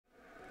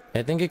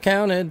I think it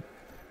counted.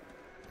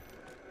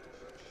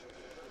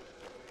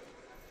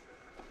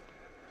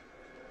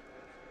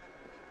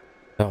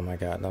 Oh my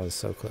god, that was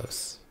so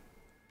close.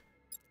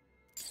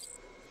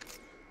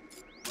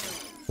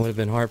 Would have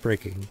been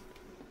heartbreaking.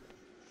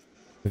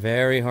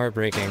 Very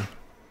heartbreaking.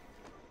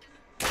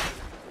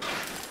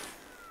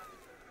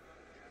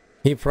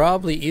 He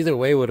probably either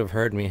way would have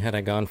heard me had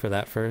I gone for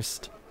that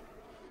first.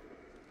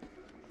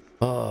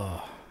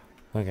 Oh.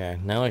 Okay,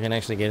 now I can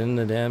actually get in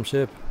the damn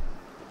ship.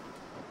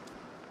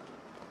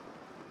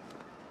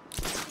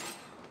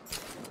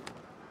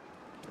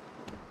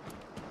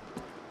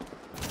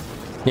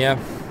 Yeah.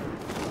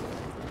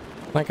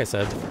 Like I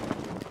said.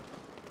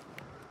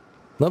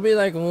 They'll be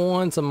like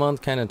once a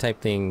month kind of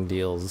type thing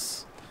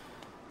deals.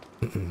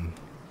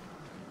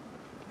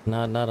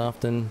 Not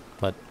often,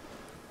 but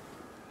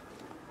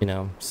you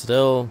know,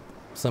 still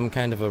some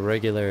kind of a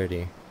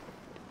regularity.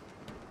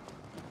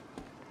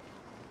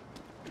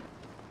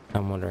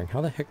 I'm wondering,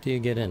 how the heck do you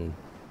get in?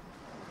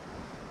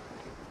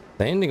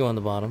 They need to go on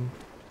the bottom.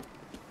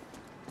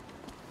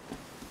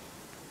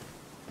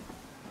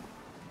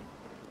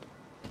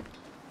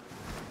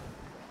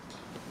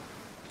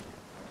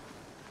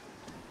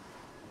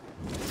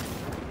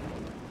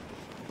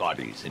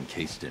 Bodies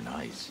encased in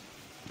ice.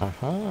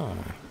 Aha.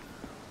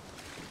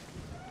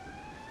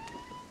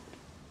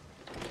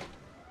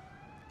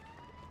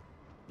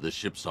 The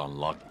ship's on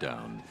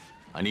lockdown.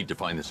 I need to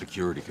find the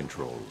security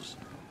controls.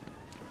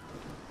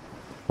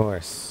 Of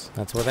course.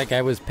 That's what that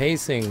guy was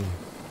pacing.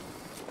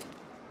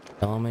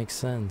 It all makes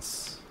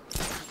sense.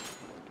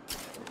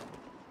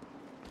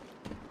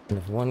 And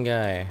if one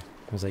guy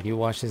was like, you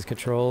watch these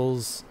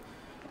controls,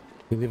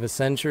 you leave a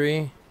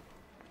sentry.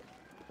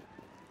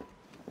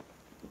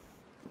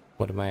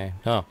 What am I?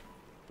 Oh.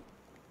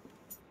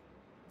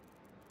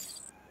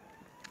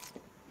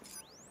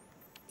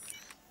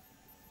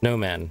 No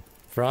man.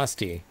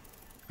 Frosty.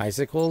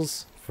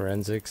 Icicles.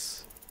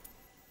 Forensics.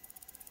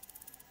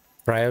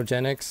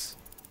 Cryogenics.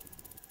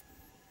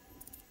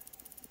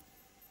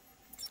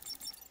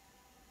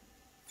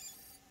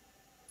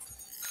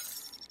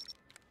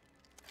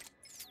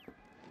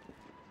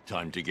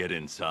 Time to get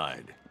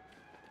inside.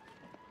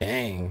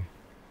 Dang.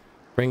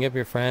 Bring up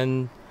your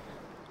friend's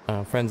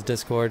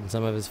Discord, and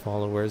some of his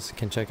followers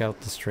can check out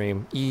the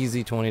stream.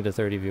 Easy 20 to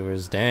 30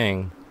 viewers.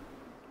 Dang.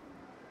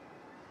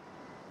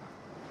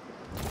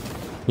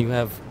 You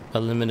have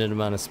a limited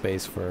amount of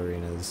space for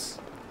arenas.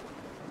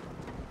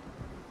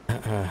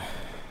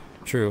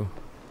 True.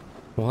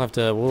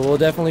 We'll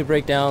definitely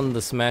break down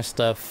the Smash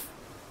stuff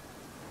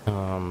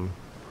tomorrow,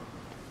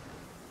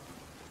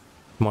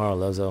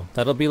 Lozo.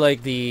 That'll be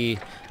like I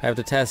have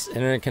to test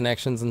internet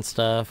connections and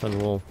stuff, and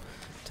we'll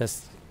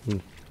test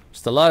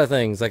just a lot of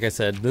things. Like I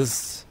said,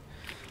 this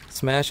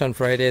Smash on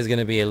Friday is going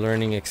to be a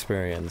learning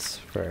experience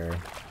for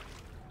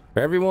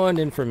everyone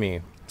and for me,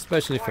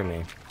 especially for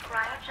me.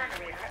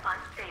 Cryogenerator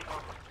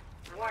unstable.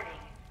 Warning,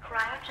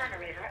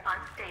 cryogenerator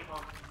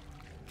unstable.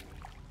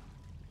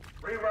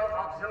 Reroute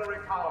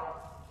auxiliary power.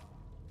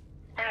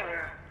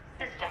 Error.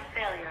 System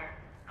failure.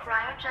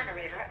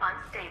 Cryogenerator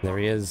unstable. There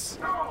he is.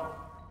 No!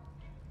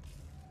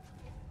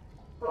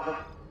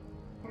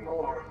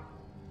 More.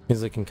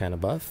 He's looking kind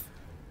of buff.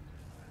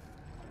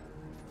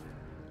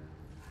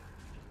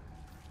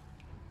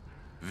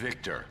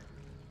 Victor.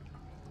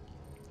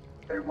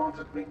 They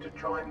wanted me to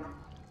join them,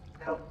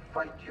 help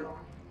fight you.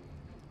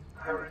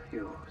 I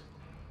refused,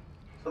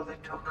 so they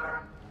took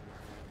her.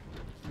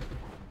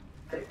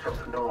 They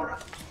took Nora.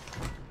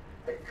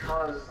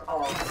 Because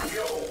of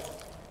you.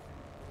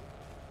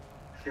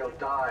 She'll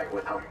die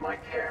without my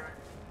care.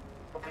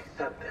 But they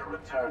said they'll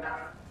return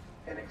her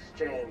in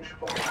exchange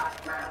for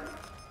Batman.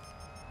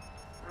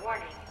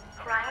 Warning,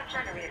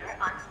 cryogenerator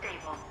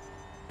unstable.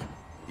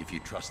 If you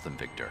trust them,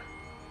 Victor,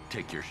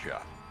 take your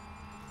shot.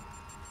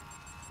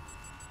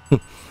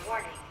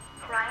 Warning,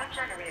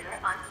 cryogenerator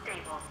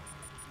unstable.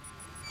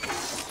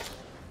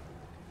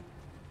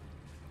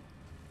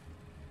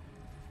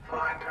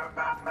 Find her,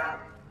 Batman.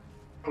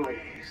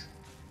 Please.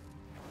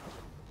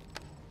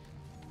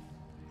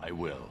 I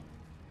will.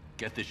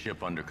 Get the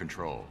ship under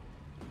control.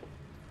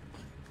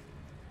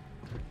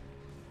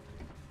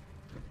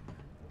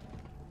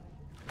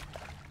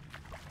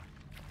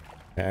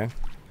 Okay.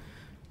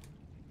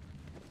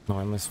 Now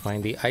I must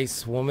find the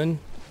ice woman.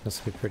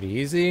 This will be pretty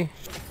easy.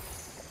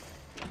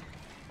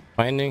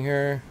 Finding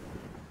her,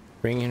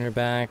 bringing her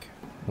back,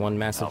 one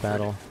massive Alfred,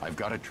 battle. I've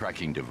got a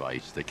tracking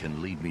device that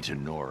can lead me to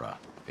Nora.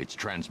 It's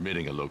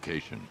transmitting a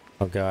location.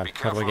 Oh god,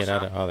 how do I get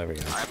out of? Oh, there we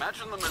go. I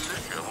imagine the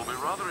militia will be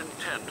rather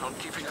intent on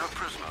keeping her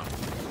prisoner.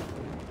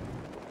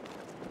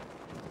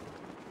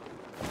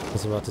 I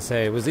was about to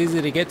say, it was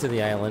easy to get to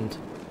the island.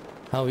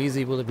 How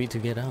easy will it be to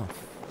get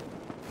off?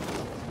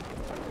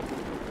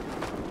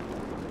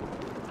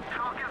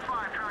 Target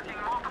 5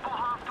 tracking multiple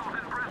hostiles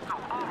in Bristol.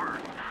 Over.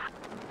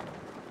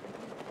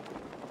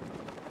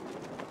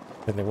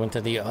 And they went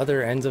to the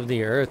other ends of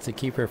the earth to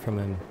keep her from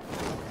him.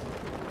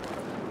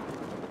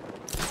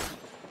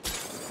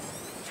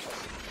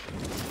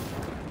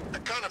 I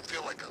kind of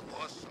feel like I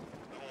lost some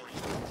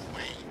noise.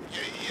 Wait,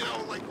 you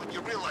know, like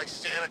You realize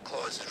Santa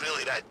Claus is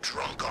really that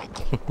drunk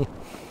uncle?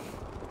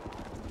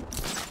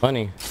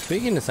 Funny.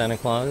 Speaking of Santa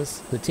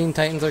Claus, the Teen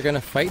Titans are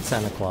gonna fight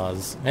Santa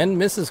Claus and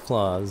Mrs.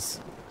 Claus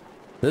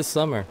this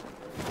summer.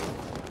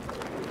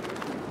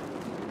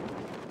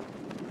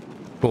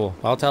 Cool.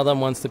 I'll tell them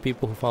once the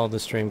people who follow the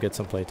stream get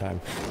some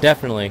playtime.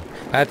 Definitely.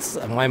 That's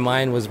my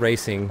mind was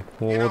racing.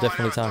 We'll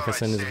definitely talk as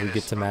soon as we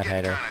get to Mad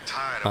Hatter.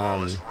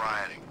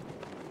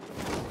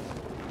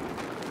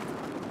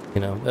 You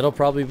know, it'll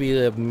probably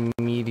be a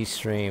meaty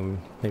stream.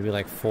 Maybe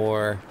like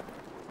 4.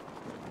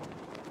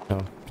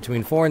 No,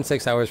 between 4 and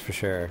 6 hours for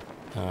sure.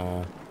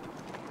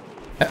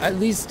 At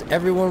least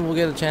everyone will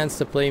get a chance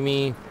to play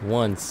me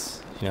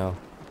once. You know.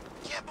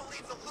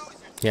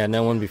 Yeah,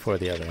 no one before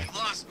the other.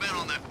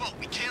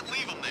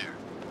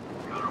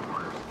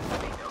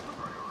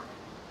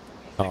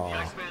 Oh.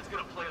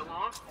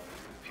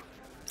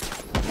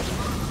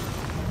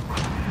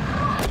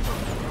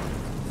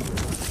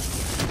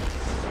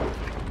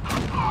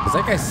 Is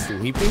that guy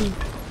sleeping?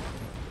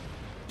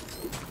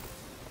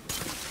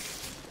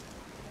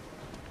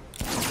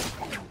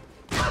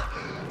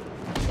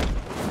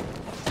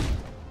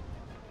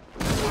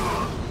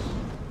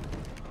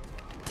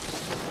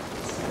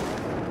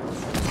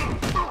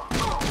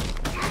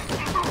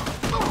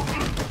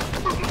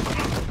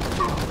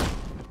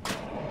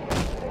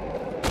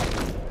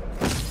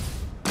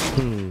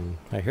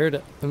 I heard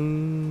a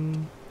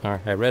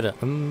or I read a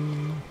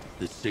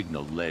The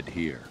signal led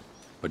here,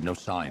 but no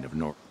sign of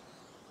Nor.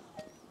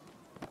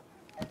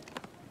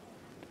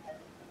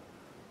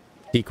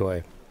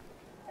 Decoy.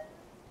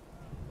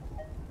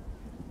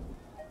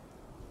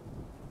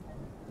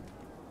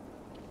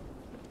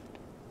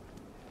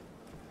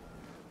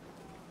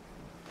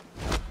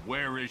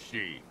 Where is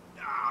she?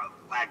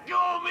 Let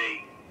go of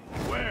me!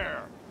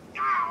 Where?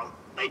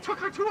 They took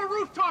her to a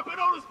rooftop in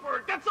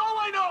Otisburg. That's all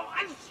I know.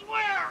 I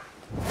swear.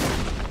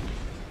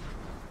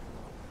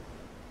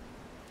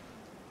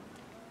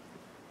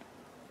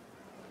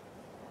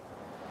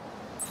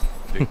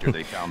 Victor,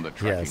 they found the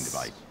tracking Yes.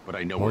 device, but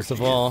I know Most where of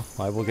she all,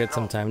 I will get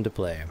some time to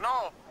play.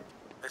 No,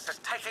 this is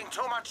taking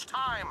too much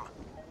time.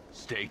 is.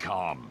 Stay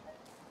calm.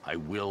 I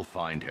will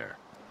find her.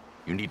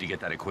 You need to get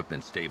that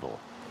equipment stable.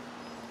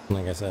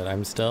 Like I said,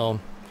 I'm still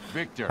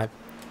Victor,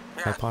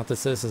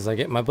 hypothesis is I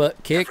get my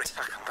butt kicked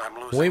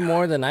way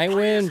more than I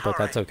win, but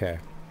that's okay.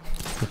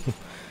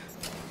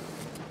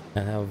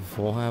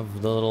 We'll have a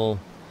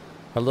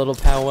little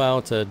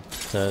powwow to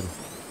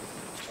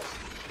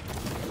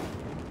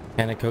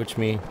kind of coach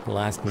me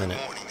last minute.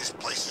 This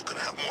place is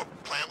gonna have more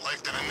plant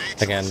life than a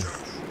nature Again,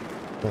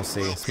 we'll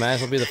see.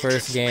 Smash will be the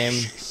first game.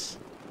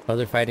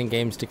 Other fighting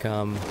games to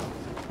come.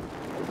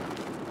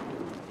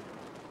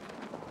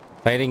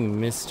 Fighting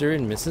Mr.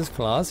 and Mrs.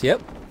 Claus.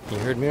 Yep, you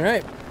heard me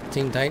right.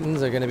 Teen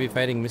Titans are going to be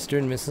fighting Mr.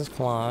 and Mrs.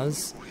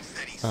 Claus.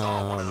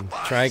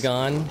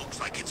 Trigon.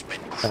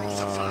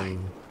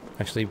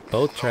 Actually,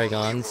 both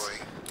Trigons.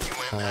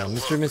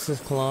 Mr. and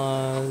Mrs.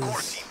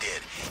 Claus.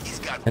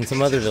 And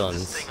some other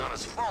villains.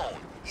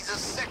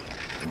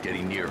 I'm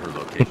getting near her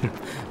location.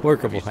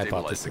 Workable Have you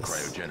stabilized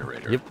hypothesis. the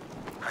cryogenerator? Yep.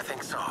 I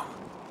think so.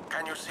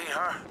 Can you see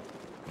her?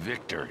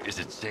 Victor, is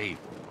it safe?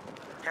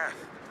 Yes.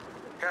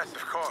 Yes,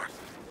 of course.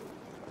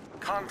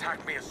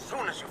 Contact me as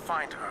soon as you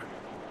find her.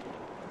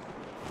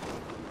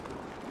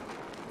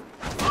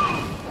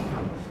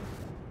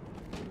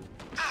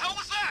 The hell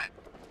was that?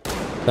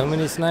 So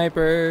many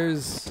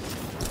snipers.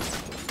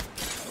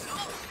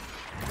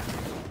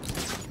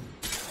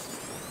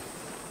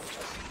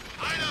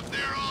 Hide up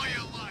there all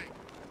you like.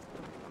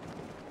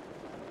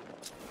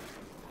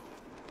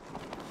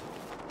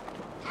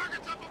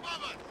 Target's up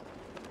above us.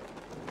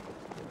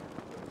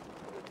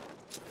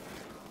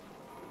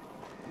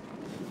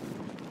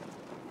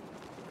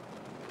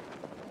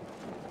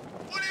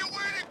 What are you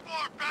waiting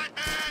for,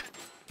 Batman?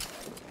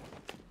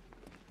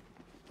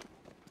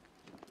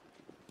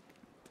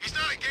 He's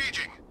not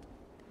engaging.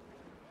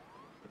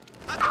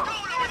 Let's go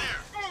over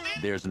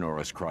there. There's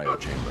Nora's cryo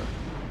chamber.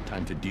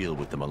 Time to deal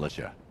with the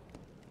militia.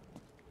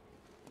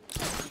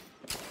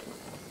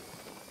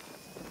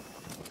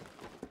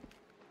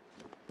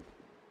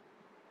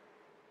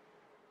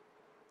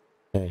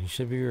 Okay, he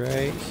should be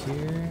right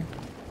here.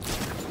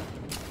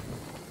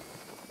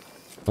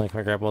 Like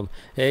I grappled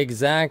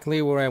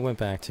exactly where I went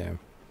back to. Hey,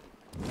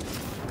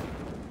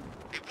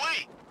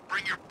 wait!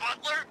 Bring your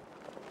butler?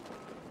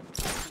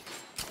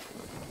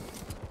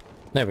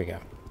 There we go.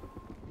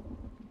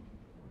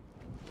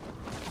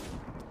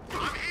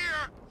 I'm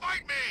here!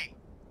 Fight me!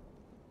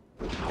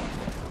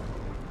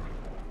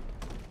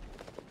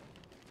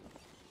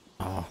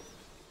 Oh.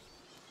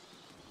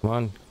 Come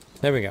on.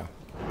 There we go.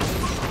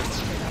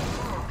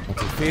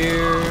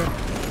 Interfere.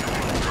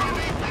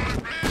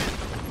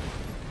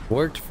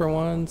 Worked for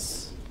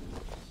once.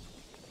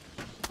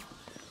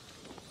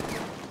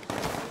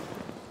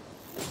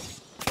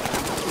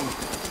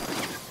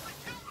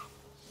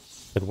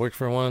 It worked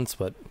for once,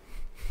 but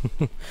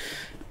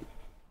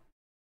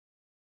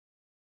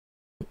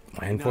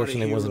I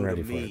unfortunately wasn't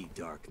ready for it.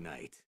 Dark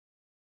Knight.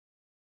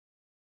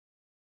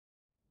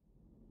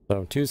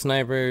 So 2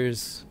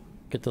 snipers,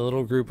 Get the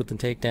little group with the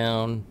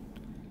takedown.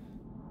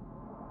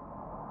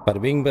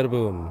 Bada bing, bada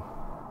boom.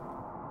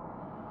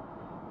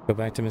 Go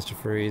back to Mr.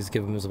 Freeze,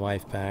 give him his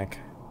wife back.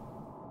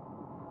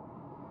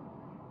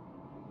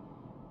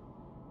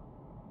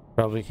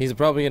 He's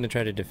probably gonna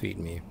try to defeat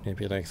me. He'd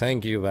be like,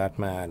 "Thank you,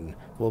 Batman,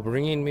 for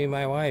bringing me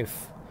my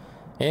wife,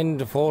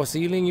 and for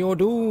sealing your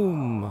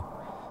doom,"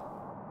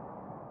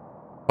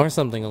 or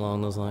something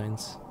along those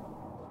lines.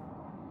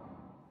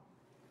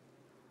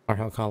 Or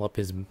he'll call up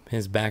his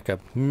backup,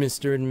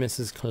 Mr. and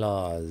Mrs.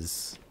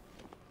 Claus.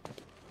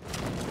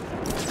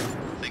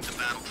 Think the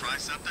bat'll try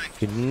something?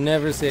 You'd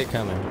never see it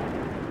coming.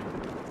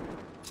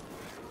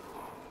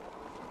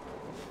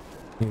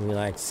 You'd be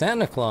like,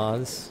 "Santa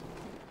Claus?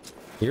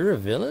 You're a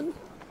villain?"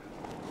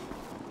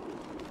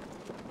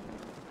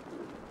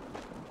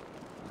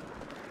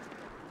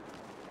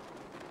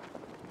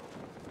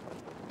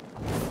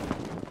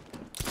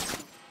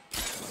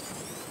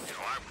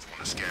 I was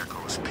one of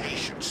Scarecrow's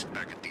patients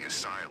back at the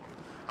asylum.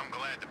 I'm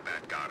glad the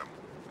bat got him.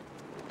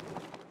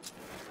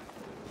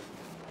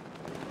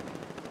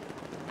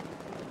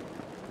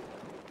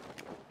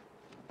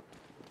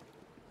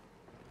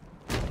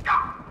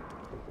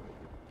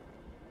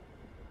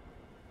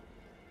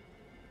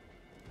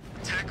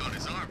 Tech on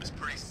his arm is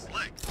pretty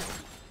slick.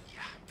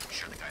 Yeah, I'm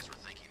sure the guys were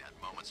thinking that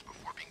moments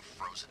before being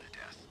frozen to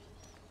death.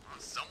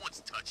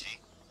 Someone's touchy.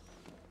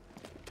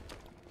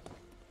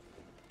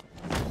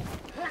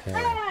 Okay.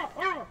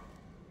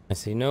 I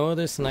see no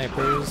other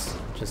snipers,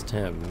 just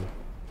him.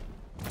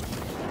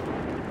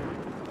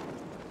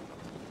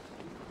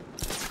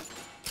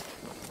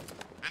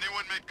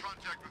 Anyone made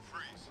contact with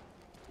Freeze?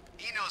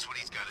 He knows what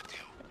he's got to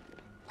do.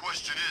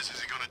 Question is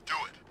he gonna do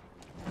it?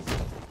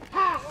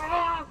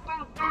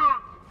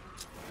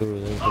 Ooh,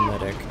 there's the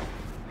medic.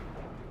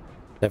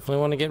 Definitely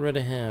want to get rid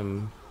of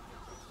him.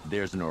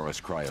 There's Nora's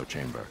cryo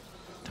chamber.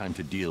 Time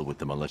to deal with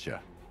the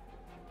militia.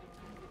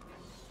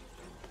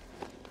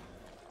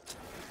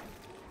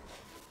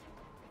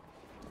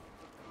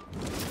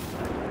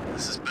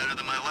 This is better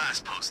than my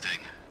last posting.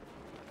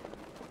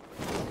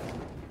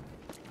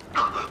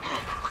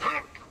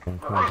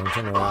 Come on, don't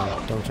turn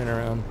around. Don't turn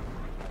around.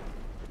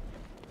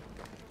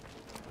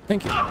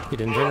 Thank you. He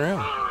didn't turn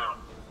around.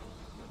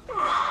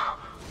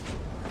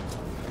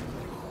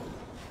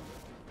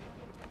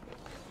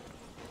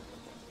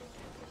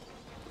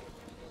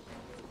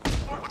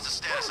 What's the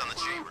status on the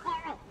chamber?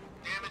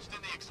 Damaged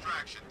in the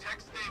extraction.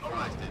 Tech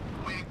stabilized it.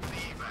 Waiting for the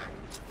evac.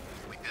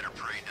 We better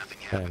pray nothing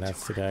happens. Okay,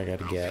 that's the guy I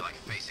gotta get. I don't feel like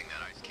facing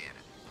that ice cannon.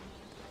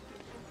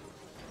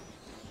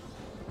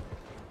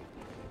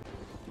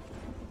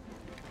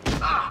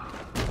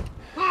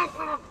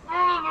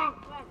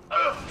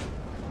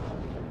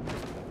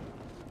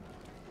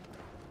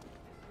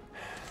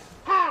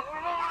 Where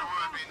would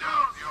I be now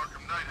if the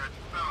Arkham Knight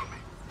hadn't found me?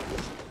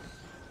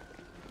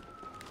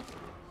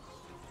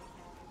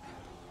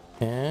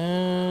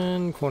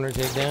 And corner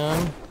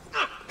takedown.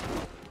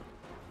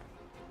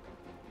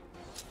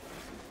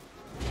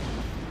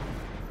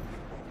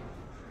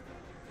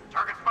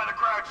 Target's by the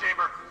crowd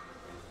chamber.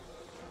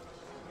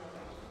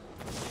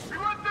 We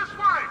went this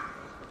way!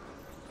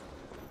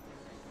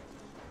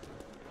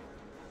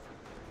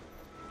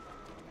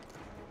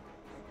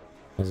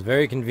 It was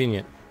very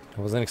convenient.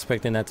 I wasn't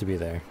expecting that to be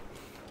there.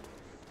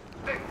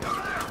 Hey,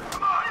 over there!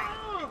 Come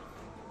on!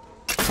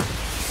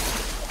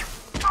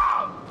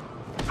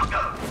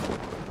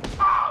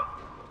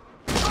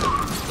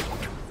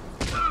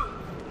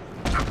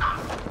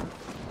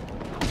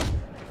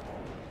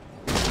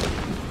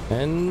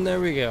 And there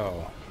we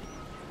go.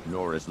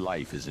 Nora's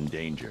life is in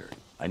danger.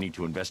 I need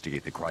to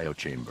investigate the cryo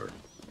chamber.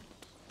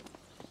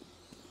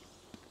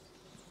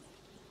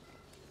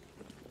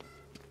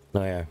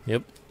 Oh yeah,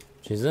 yep.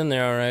 She's in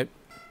there, alright.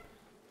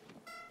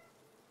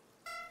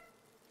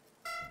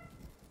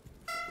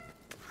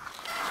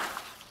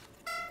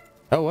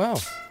 Oh wow,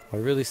 I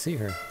really see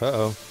her.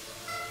 Uh-oh.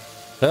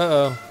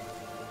 Uh-oh.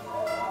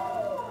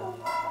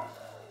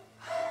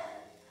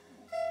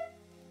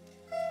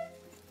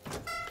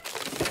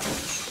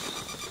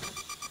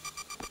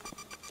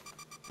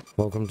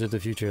 Welcome to the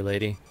future,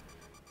 lady.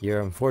 You're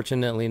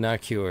unfortunately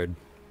not cured.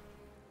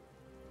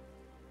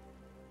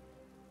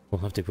 We'll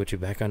have to put you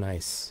back on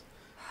ice.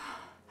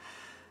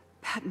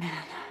 Batman.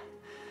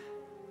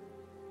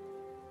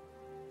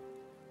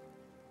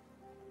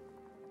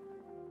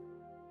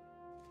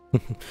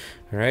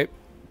 Alright.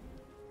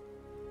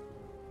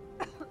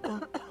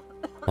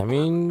 I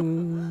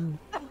mean,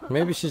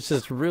 maybe she's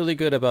just really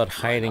good about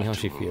hiding how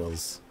she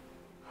feels.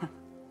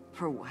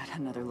 For what,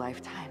 another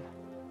lifetime?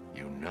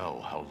 You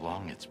know how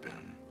long it's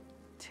been.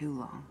 Too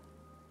long.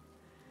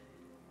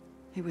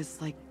 It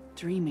was like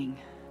dreaming,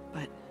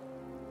 but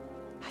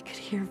I could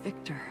hear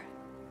Victor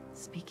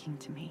speaking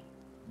to me.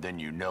 Then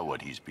you know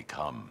what he's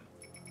become.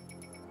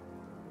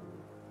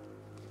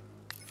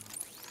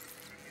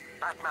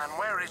 Batman,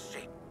 where is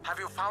she? Have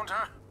you found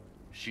her?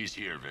 She's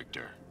here,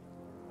 Victor.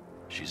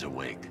 She's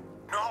awake.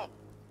 No!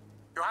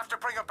 You have to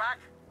bring her back?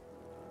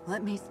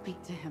 Let me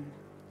speak to him.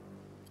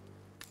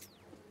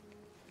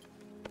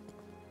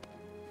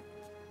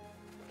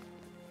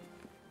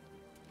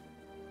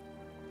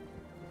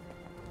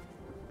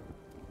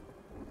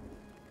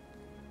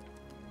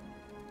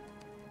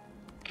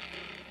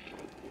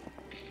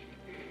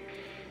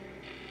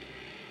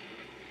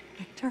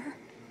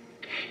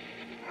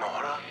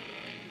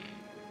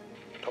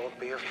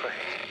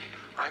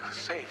 I will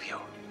save you.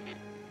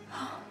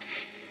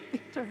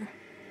 Victor,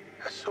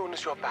 As soon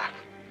as you're back,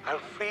 I'll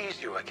freeze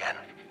you again.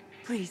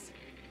 please,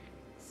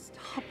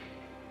 stop.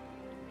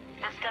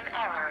 System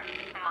error.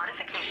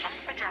 Modification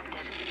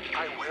rejected.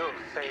 I will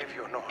save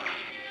you, Nora.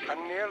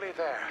 I'm nearly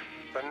there.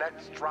 The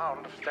next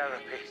round of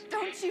therapies.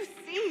 Don't you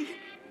see?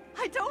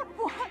 I don't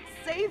want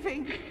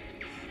saving.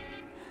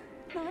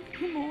 Not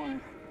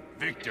anymore.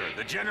 Victor,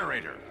 the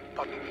generator.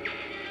 But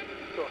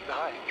you're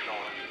dying,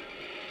 Nora.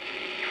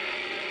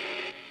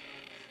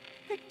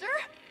 Victor?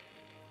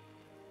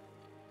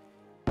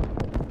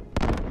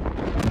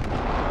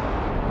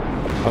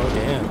 Oh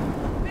damn.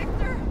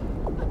 Victor!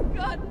 Oh,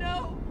 God,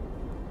 no!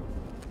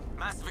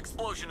 Massive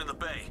explosion in the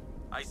bay.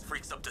 Ice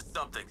freaks up to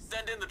something.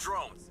 Send in the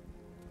drones.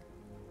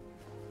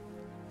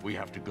 We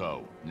have to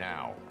go,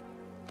 now.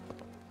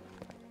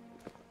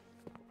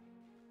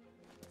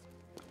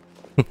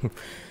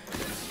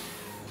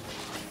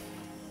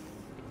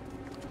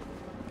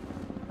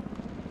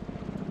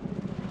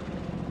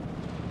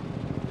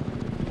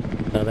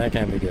 No, that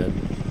can't be good.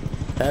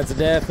 That's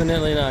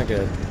definitely not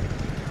good.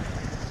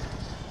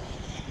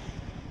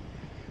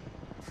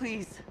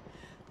 Please,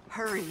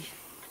 hurry.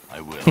 I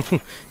will.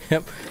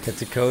 Yep,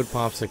 it's a code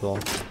popsicle.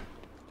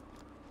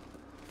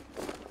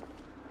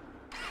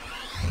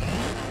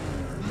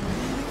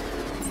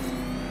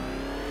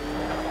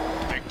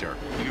 Victor,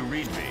 you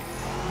read me.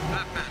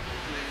 Batman.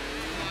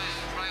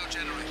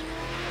 Cryogenerator.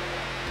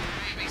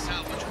 Maybe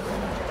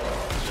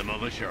salvageable. The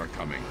militia are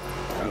coming.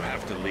 You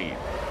have to leave.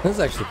 This is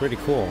actually pretty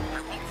cool.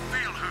 I won't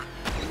fail her.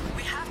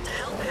 We have to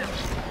help him.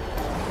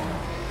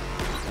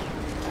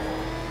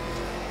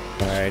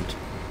 Alright.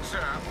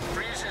 Sir,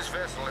 Freeze's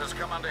vessel has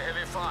come under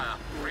heavy fire.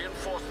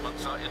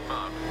 Reinforcements are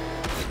inbound.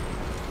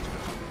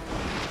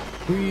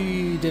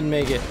 We didn't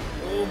make it.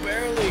 Oh,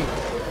 barely.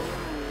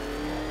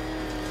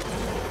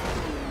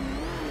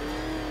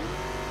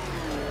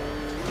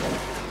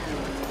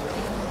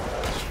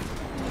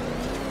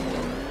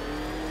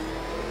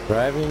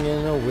 Driving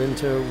in a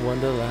winter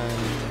wonderland.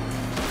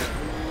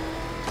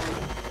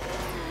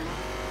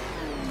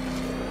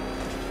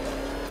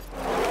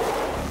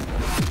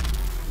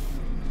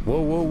 Whoa,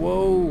 whoa,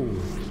 whoa.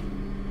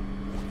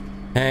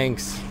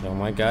 Tanks. Oh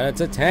my god, it's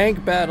a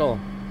tank battle.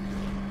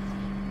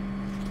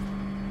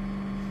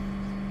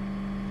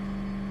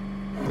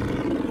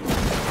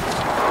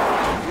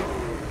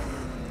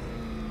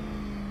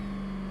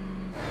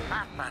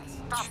 Batman,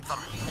 stop them.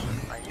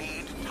 I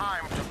need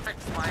time to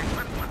fix my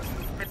equipment.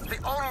 It's the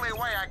only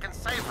way I can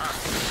save her.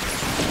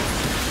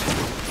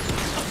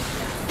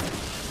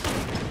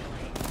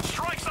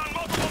 Strikes on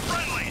multiple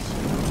friendlies.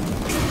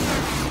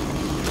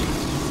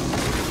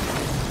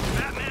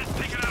 Batman's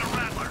taking out a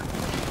rattler.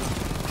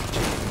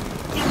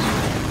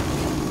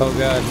 Oh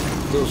god,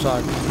 dual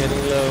shock,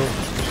 getting low.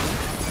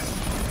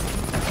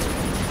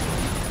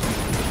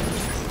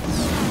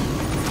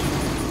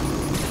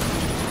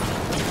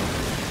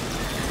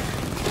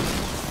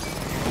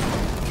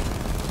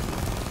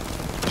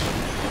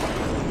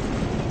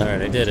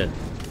 Alright, I did it.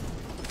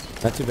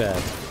 Not too bad.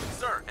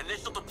 Sir,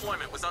 initial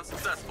deployment was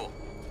unsuccessful.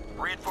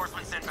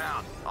 Reinforcements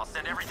inbound. I'll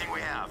send everything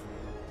we have.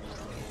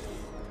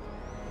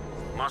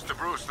 Master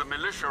Bruce, the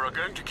militia are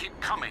going to keep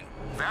coming.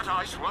 That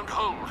ice won't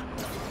hold.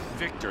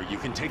 Victor, you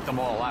can take them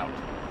all out.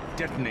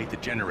 Detonate the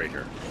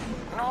generator.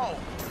 No,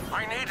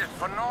 I need it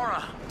for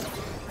Nora.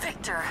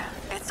 Victor,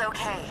 it's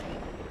okay.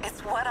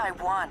 It's what I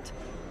want.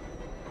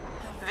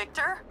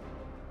 Victor?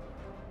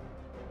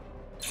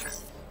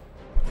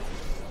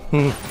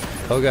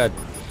 Oh god.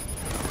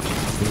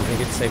 Do you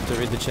think it's safe to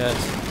read the chat?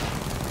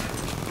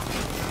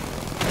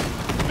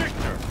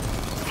 Victor!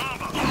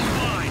 Mamba,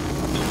 offline!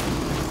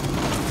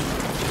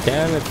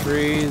 Damn it,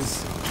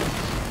 Freeze.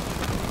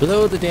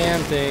 Blow the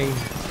damn thing.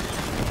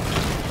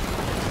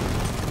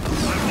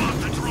 I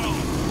want the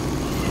drone!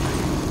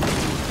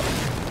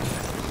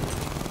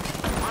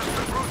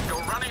 Master Bruce,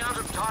 you're running out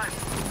of time.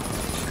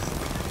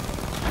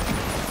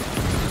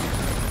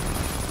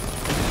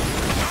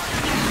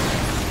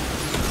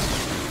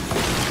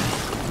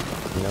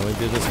 You know, we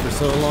do this for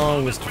so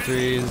long, Mr.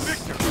 Freeze.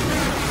 Victor!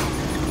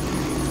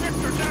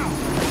 Victor, down!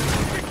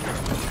 Victor!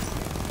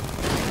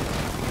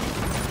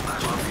 I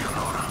love you,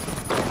 Nora.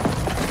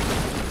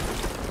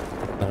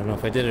 I don't know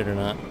if I did it or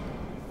not.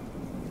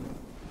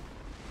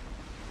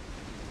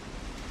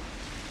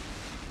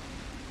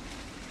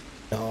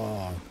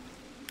 Oh.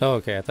 Oh,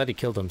 okay, I thought he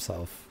killed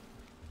himself.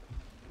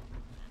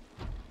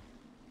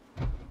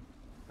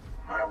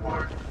 My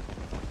word.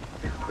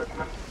 The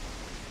equipment.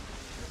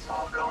 It's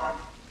all gone.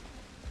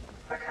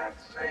 I can't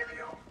save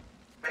you.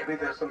 Maybe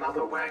there's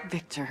another way.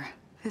 Victor,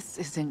 this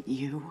isn't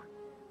you.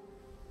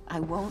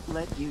 I won't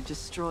let you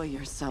destroy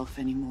yourself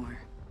anymore.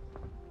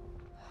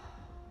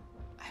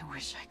 I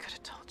wish I could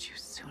have told you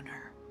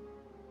sooner.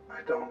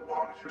 I don't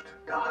want you to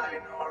die,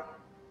 Nora.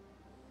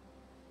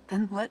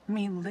 Then let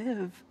me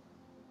live.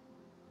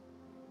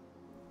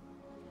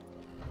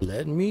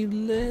 Let me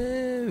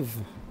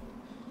live.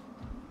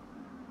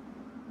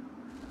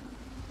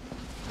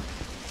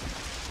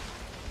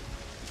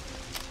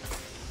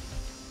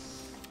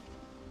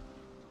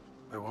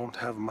 We won't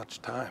have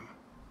much time.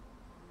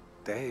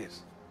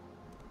 days.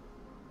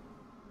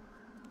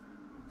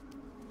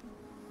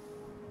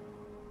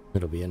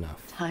 It'll be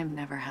enough. Time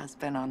never has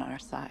been on our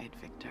side,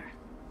 Victor.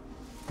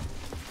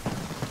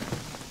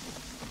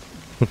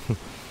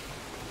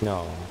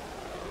 No.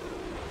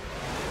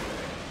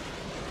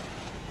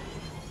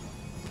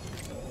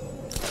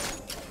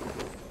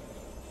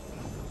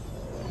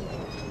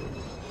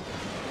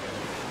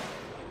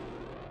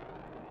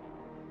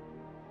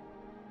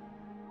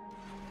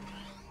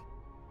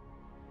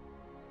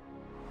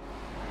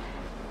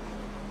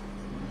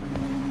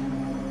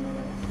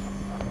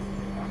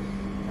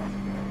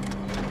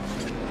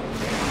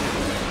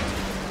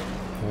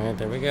 Alright,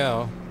 there we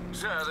go.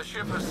 Sir, the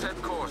ship has set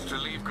course to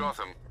leave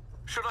Gotham.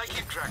 Should I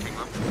keep tracking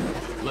them?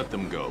 Let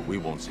them go. We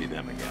won't see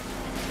them again.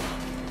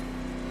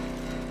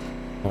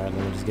 Alright,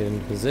 let me just get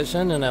into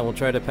position and I will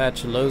try to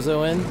patch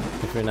Lozo in,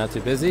 if you're not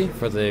too busy,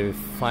 for the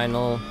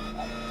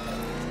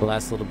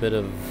last little bit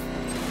of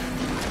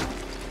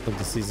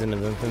the season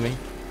of Infamy.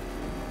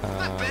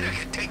 I better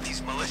could take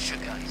these militia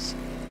guys.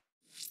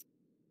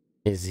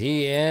 Is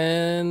he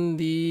in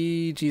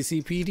the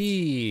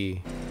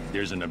GCPD?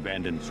 There's an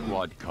abandoned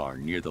squad car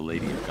near the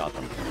Lady of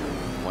Gotham.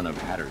 One of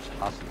Hatter's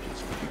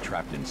hostages could be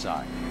trapped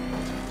inside.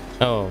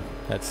 Oh,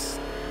 that's...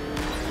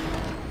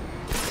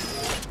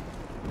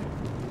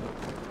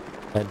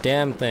 that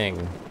damn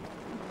thing.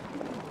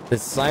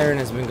 This siren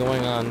has been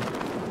going on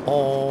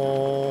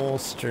all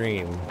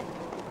stream.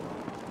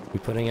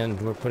 We're putting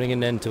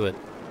an end to it.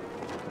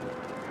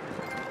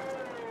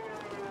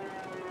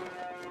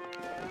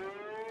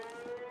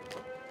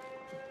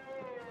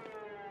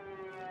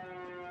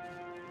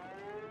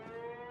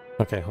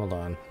 Okay, hold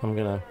on. I'm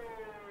gonna...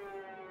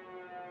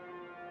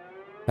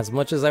 as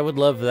much as I would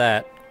love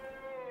that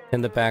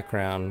in the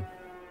background.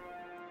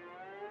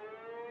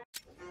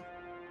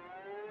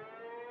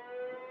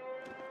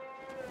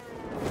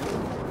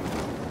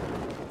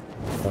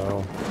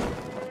 So...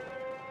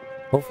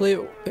 hopefully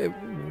it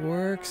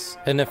works.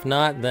 And if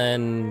not,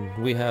 then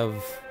we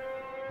have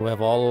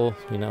all,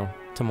 you know,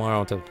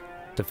 tomorrow to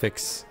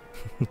fix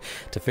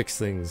to fix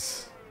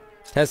things.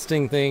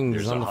 Testing things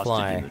There's on a the hostage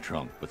fly. in the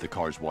trunk, but the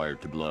car's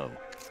wired to blow.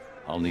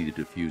 I'll need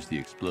to defuse the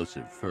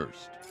explosive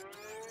first.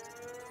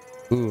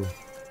 Ooh.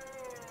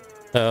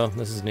 Oh,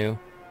 this is new.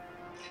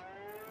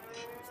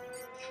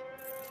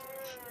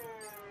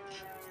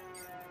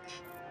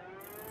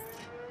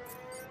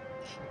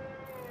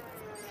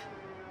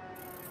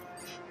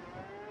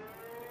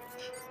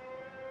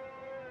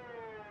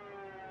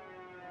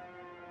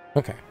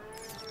 Okay.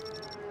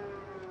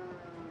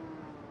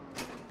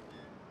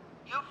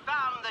 You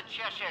found the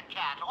Cheshire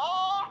Cat,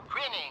 all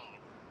grinning.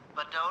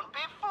 But don't be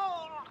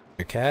fooled.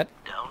 Your cat?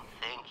 Don't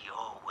think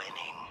you're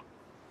winning.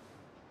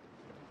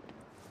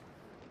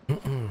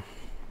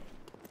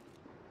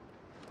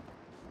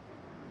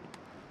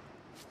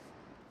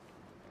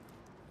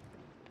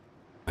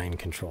 Mind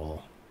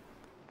control.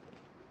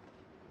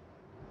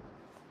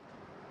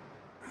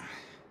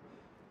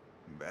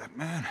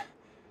 Batman?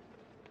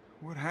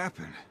 What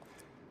happened?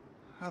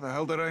 How the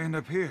hell did I end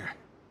up here?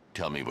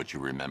 Tell me what you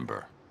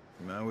remember.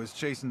 I was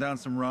chasing down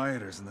some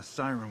rioters and the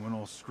siren went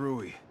all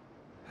screwy.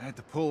 I had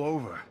to pull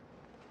over.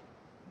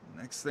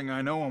 Next thing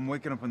I know, I'm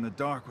waking up in the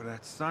dark with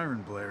that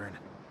siren blaring.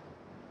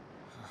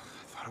 I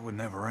thought it would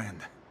never end.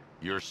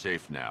 You're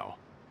safe now.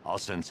 I'll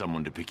send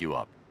someone to pick you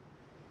up.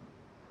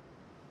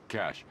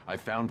 Cash, I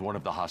found one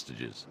of the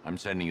hostages. I'm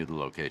sending you the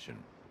location.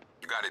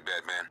 You got it,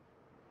 Batman.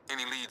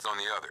 Any leads on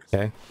the others?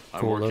 Okay.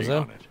 I'm Cool, working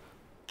Lozo. on it.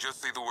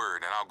 Just say the word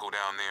and I'll go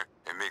down there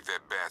and make that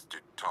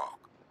bastard talk.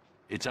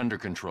 It's under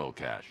control,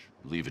 Cash.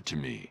 Leave it to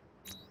me.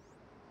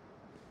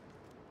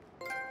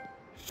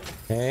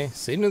 Okay,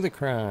 scene of the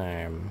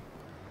crime.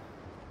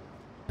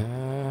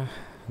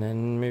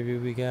 Then maybe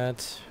we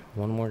got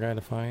one more guy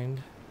to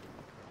find.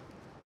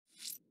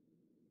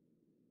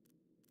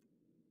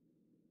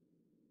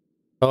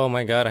 Oh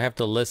my god, I have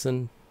to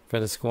listen for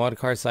the squad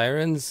car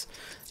sirens?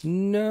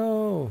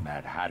 No!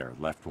 Mad Hatter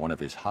left one of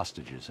his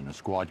hostages in a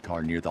squad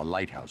car near the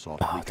lighthouse off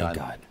Oh, Bleak thank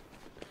Island.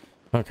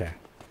 god. Okay.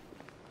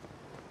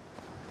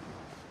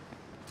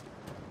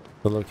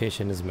 The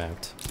location is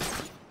mapped.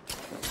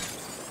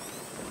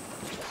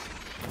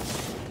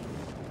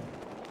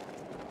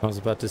 I was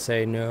about to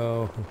say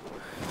no.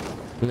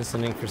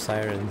 Listening for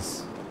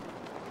sirens.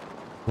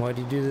 Why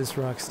do you do this,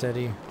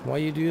 Rocksteady? Why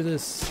you do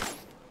this?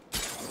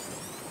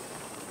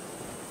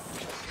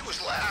 He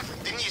was laughing,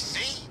 didn't you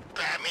see?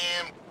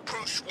 Batman,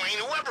 Bruce Wayne,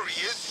 whoever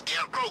he is,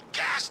 Scarecrow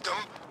gassed him,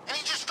 and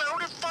he just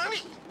found it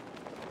funny.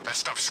 That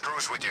stuff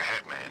screws with your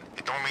head, man.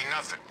 It don't mean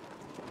nothing.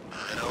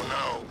 I don't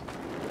know.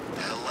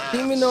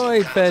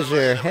 Humanoid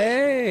Fezzer,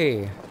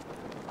 hey!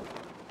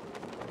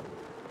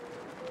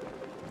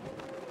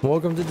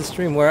 Welcome to the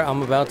stream where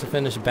I'm about to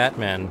finish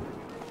Batman.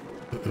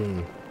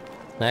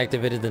 I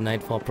activated the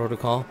Nightfall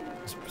Protocol.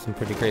 Some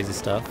pretty crazy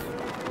stuff.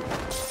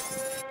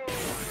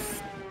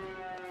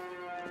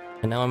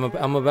 And now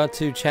I'm about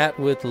to chat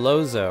with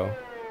Lozo.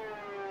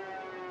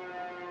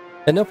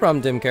 And no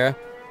problem, Dimkara.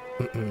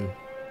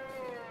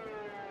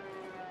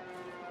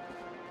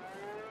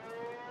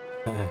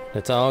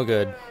 It's all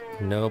good.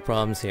 No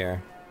problems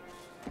here.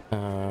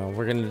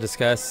 We're gonna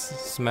discuss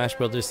Smash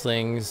Brothers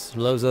things.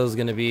 Lozo's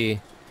gonna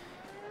be...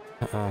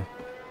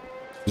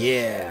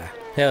 Yeah!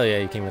 Hell yeah,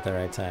 you came at the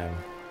right time.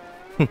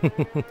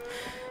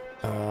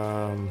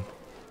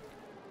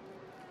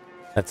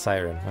 That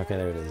siren. Okay,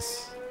 there it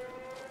is.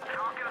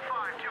 Falcon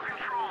 5 to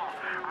control.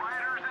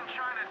 Rioters in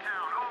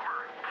Chinatown, over.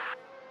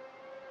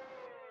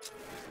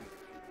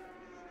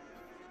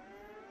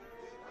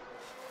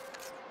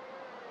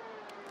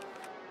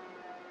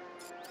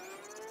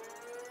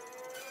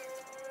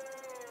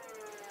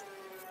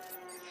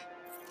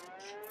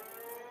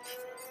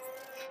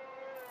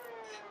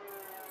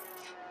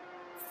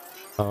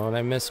 Oh, and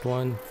I missed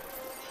one.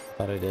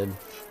 Thought I did.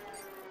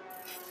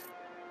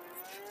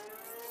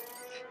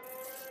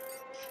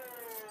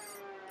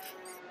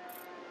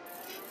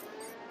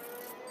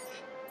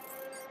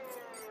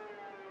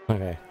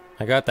 Okay,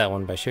 I got that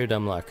one by sheer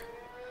dumb luck.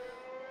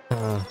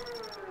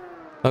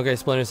 Okay,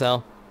 Splinter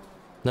Cell.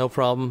 No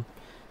problem.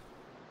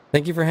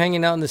 Thank you for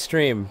hanging out in the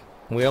stream.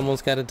 We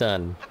almost got it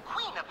done. The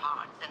Queen of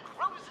Hearts and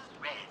Roses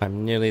Red.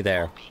 I'm nearly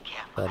there.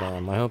 But I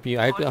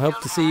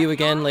hope to see you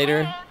again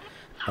later.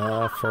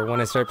 For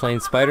when I start playing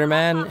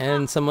Spider-Man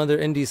and some other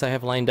indies I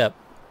have lined up.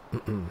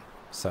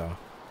 So,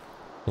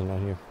 you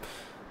know,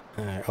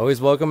 you're always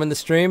welcome in the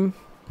stream.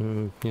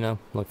 You know,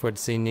 look forward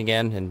to seeing you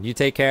again, and you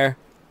take care.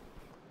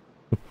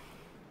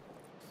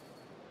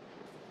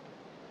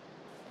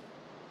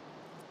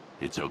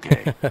 It's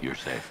okay. You're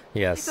safe.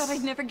 Yes. I thought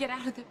I'd never get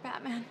out of there,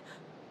 Batman.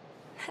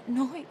 That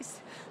noise.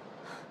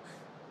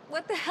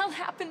 What the hell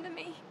happened to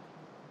me?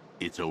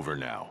 It's over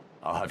now.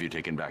 I'll have you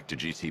taken back to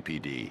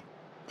GCPD.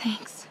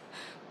 Thanks.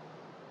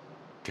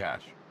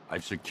 Cash,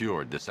 I've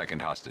secured the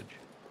second hostage.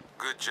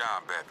 Good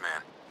job,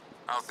 Batman.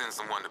 I'll send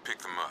someone to pick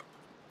them up.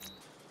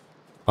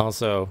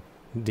 Also,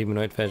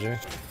 Demonoid Fedger,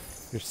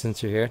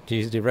 since you're here, do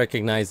you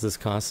recognize this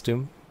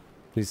costume?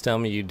 Please tell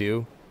me you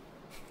do.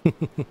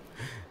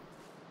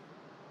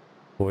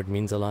 It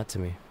means a lot to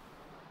me.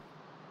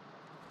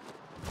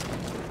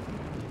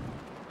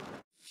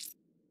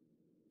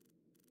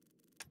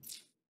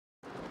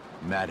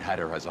 Mad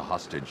Hatter has a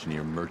hostage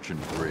near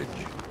Merchant Bridge.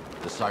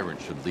 The siren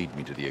should lead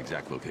me to the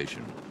exact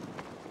location.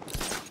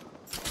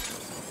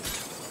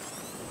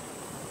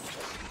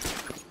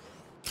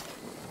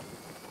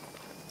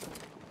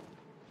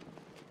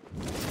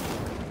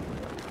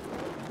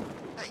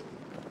 Hey,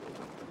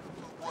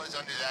 who was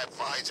under that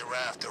visor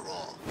after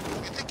all?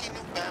 You think he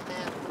knew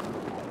Batman?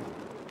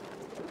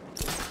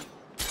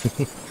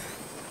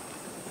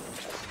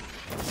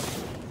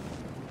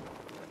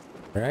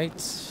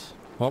 Right.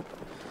 Well,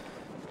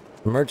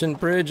 Merchant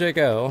Bridge I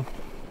go.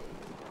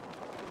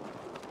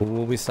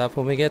 Will we stop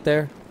when we get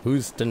there?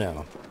 Who's to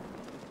know?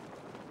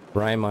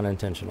 Rhyme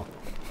unintentional.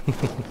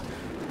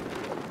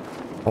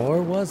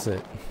 Or was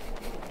it?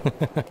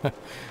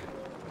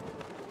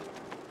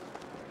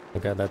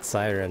 Look at that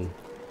siren.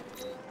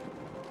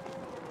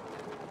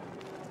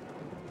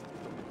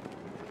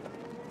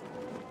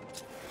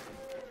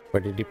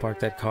 Where did he park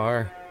that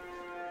car?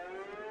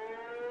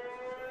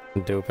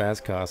 Dope ass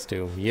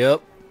costume.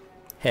 Yup.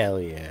 Hell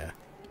yeah.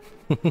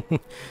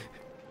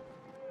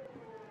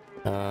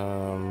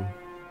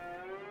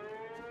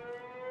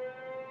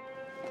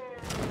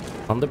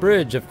 On the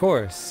bridge, of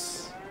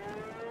course.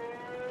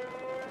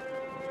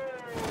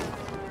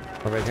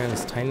 We're right here on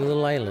this tiny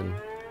little island.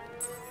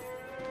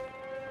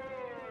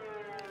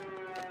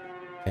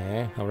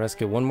 Okay, I'll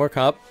rescue one more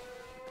cop.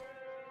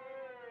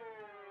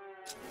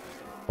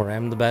 Or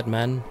am the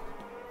Batman.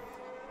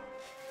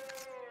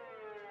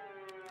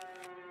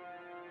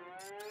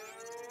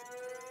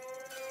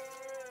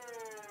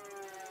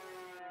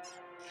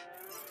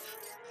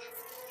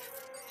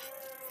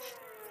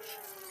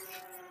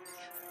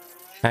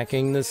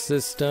 Hacking the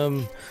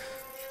system.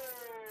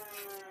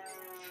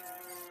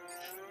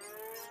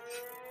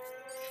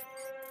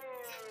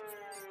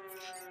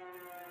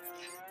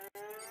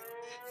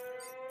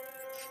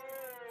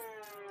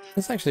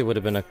 This actually would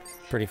have been a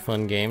pretty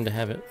fun game to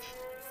have it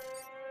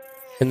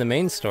in the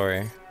main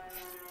story.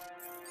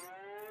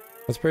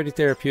 It's pretty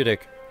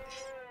therapeutic.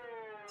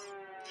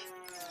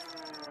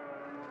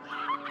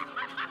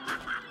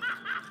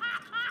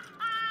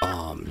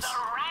 Bombs.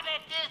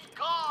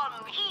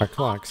 Our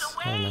clocks.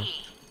 I don't know.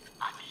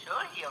 I'm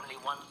sure he only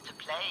wants to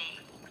play.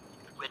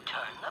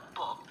 Return the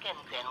book and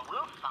then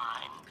we'll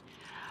find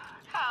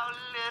how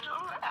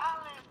little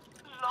Alice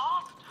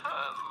lost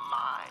her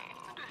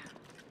mind.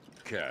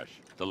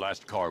 Cash, the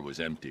last car was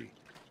empty.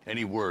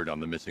 Any word on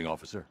the missing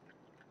officer?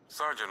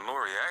 Sergeant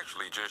Laurie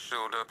actually just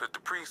showed up at the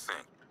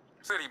precinct.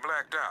 Said he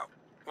blacked out.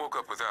 Woke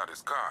up without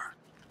his car.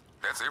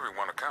 That's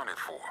everyone accounted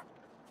for.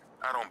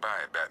 I don't buy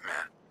it,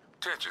 Batman.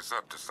 Tetch is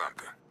up to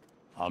something.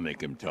 I'll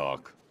make him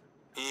talk.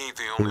 He ain't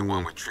the only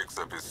one with tricks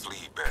up his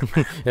sleeve,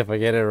 Batman. If I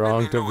get it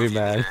wrong, don't be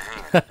mad.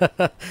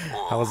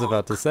 I was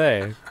about to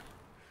say.